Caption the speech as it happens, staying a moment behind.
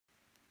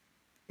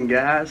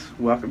Guys,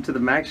 welcome to the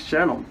Max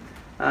channel.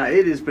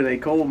 It has been a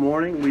cold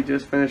morning. We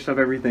just finished up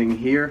everything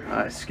here.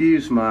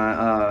 Excuse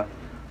my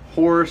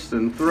hoarse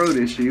and throat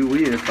issue.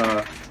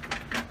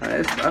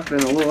 I've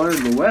been a little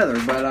under the weather,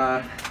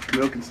 but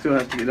milking still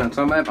has to get done.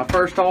 So I'm at my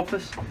first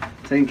office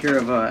taking care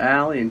of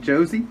Allie and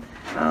Josie.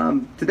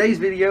 Today's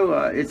video,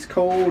 it's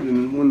cold,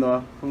 and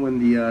when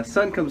the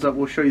sun comes up,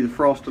 we'll show you the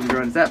frost on the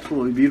ground. It's an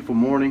absolutely beautiful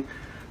morning,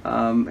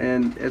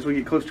 and as we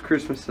get close to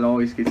Christmas, it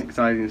always gets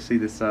exciting to see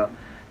this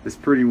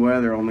pretty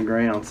weather on the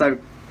ground. So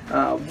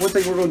one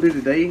thing we're going to do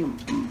today,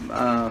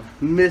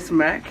 Miss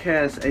Mac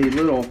has a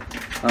little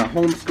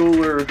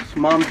homeschooler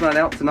mom's night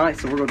out tonight,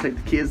 so we're going to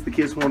take the kids. The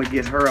kids want to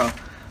get her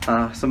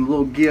some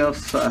little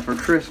gifts for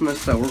Christmas,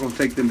 so we're going to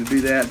take them to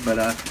do that. But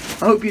I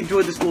hope you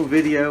enjoyed this little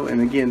video,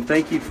 and again,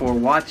 thank you for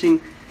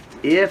watching.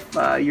 If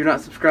you're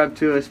not subscribed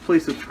to us,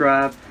 please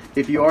subscribe.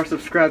 If you are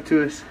subscribed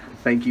to us,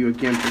 thank you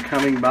again for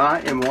coming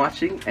by and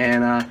watching,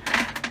 and I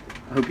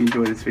hope you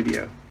enjoy this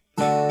video.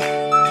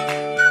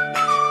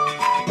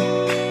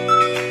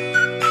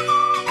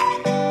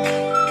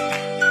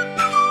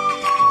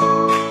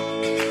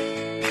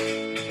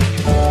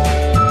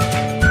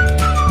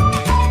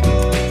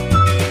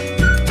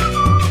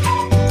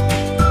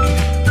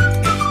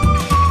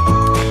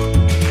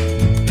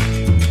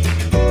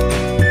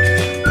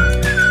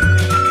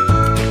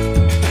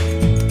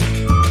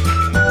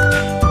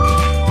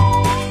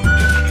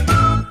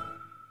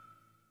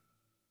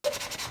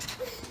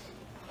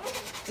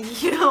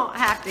 You don't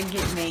have to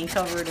get me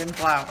covered in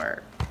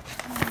flour.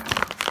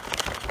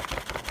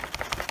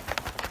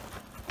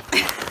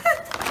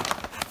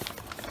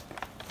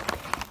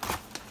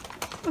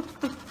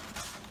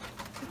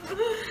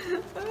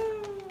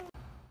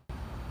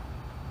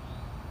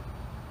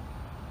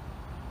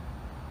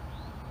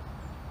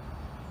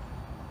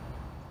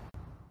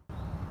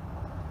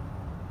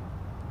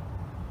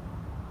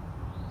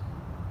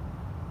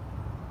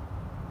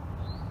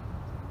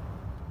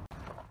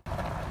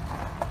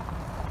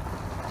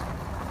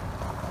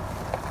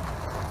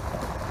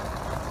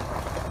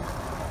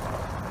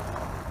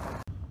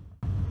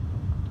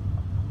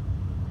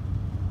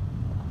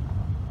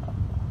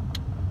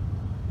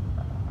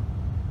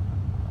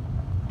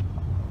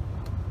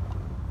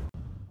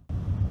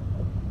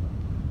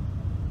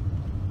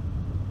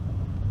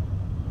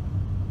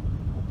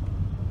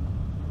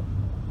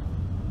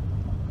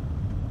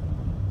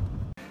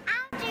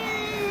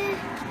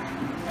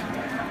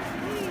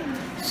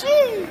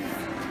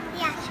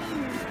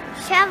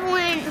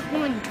 Shoveling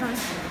one ton.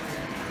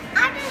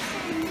 I just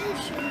said new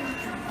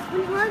shoes. We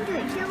will do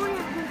it. Shoveling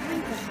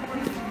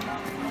one.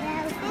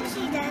 Yeah, if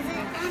she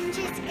doesn't, I'm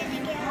just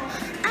gonna go.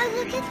 Oh,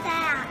 look at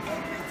that.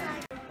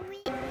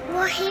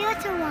 We're here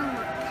to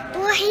Walmart.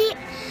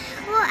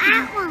 We're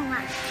at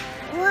Walmart.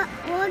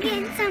 We're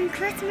getting some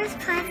Christmas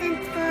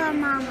presents for our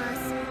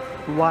mamas.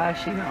 Why is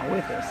she not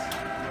with us?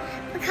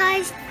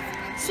 Because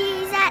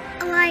she's at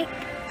like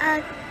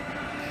a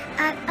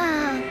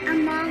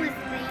mama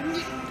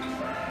thing.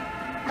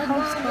 A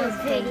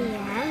mom's video.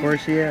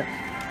 Where's she at?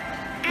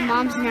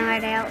 Mom's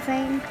night out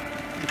thing.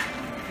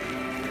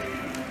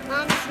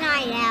 Mom's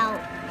night out.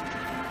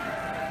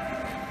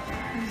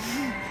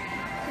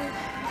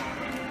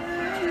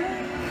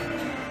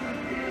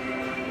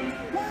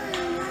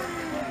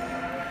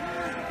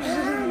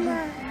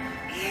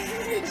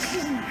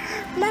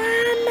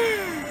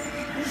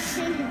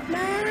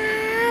 Mama.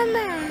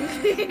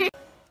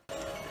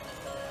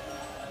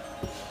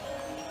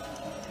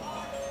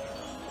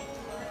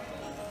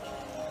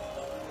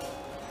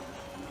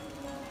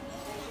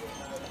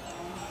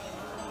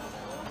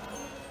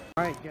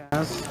 Alright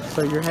guys,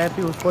 so you're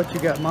happy with what you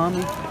got,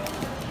 Mommy?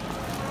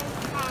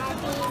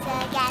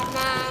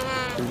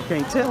 So you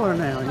can't tell her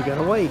now, you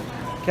gotta wait,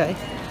 okay?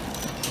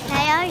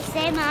 I always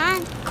say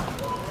mine.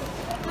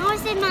 I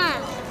always say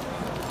mine.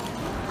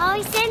 I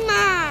always say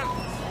mine.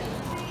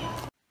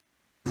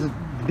 It's a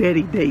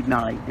daddy date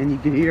night, and you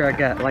can hear I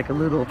got like a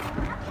little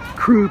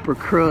croup or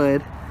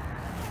crud.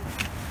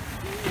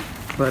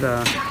 But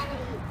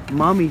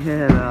Mommy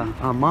had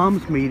a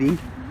mom's meeting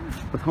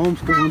with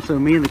homeschooling, so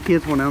me and the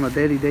kids went out on a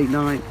daddy date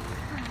night.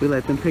 We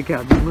let them pick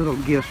out these little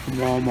gifts from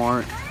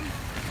Walmart.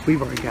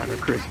 We've already got her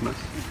Christmas,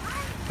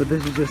 but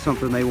this is just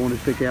something they wanted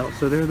to pick out.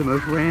 So they're the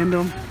most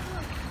random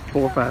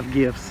 4 or 5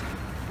 gifts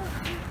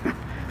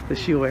that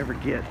she'll ever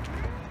get.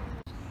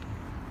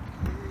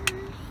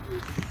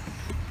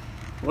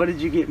 What did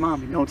you get,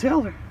 Mommy? Don't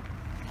tell her.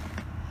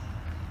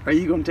 Are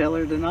you gonna tell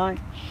her tonight?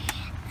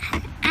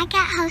 I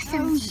got her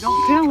some.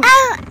 Don't tell her.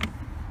 Oh.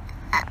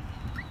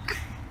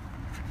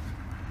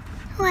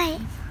 Wait,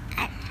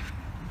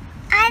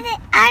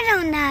 I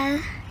don't know.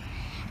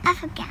 I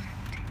forgot.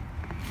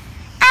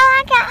 Oh,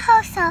 I got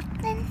her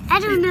something. I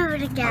don't know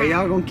what to get. Are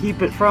y'all gonna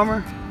keep it from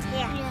her?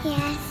 Yeah.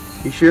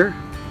 Yes. You sure?